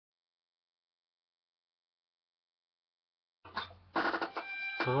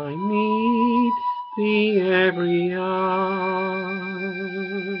I need thee every hour.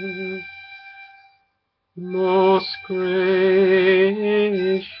 Most gracious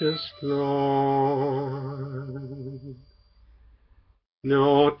Lord,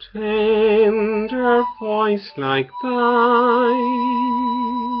 no tender voice like thine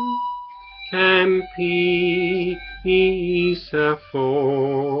can peace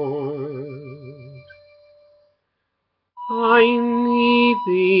afford. I need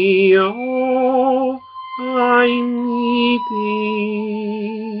thee, oh, I need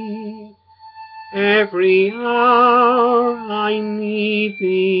thee. Every hour I need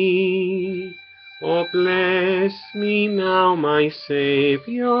thee. Oh, bless me now, my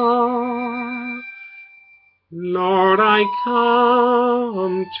Saviour. Lord, I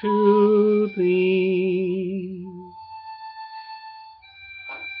come to thee.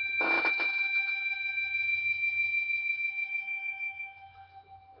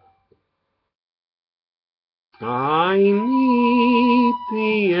 I need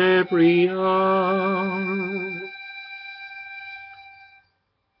thee every hour.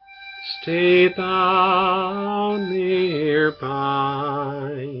 Stay thou nearby.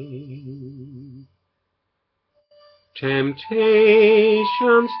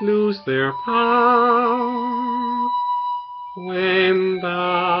 Temptations lose their power when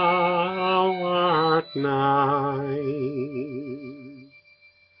thou art nigh.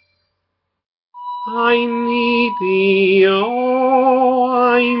 I need thee, oh,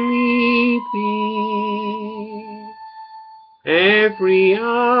 I need thee. Every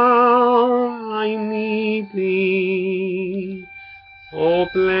hour I need thee. Oh,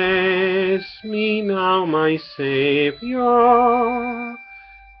 bless me now, my Saviour.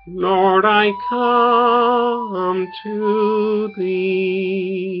 Lord, I come to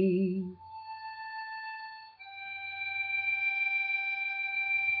thee.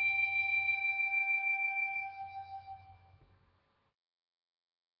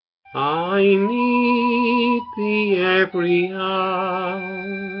 I need thee every hour.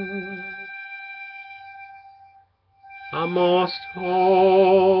 A most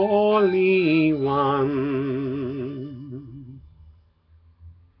holy one.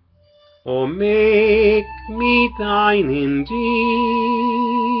 Oh, make me thine indeed,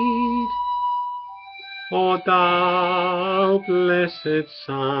 O thou blessed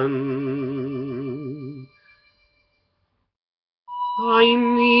Son. I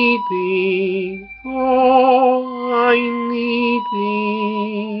need thee, oh, I need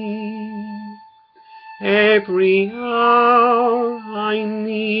thee. Every hour I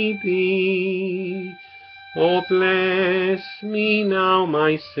need thee. Oh, bless me now,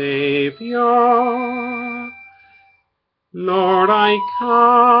 my Saviour. Lord, I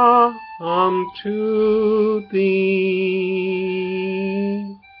come to thee.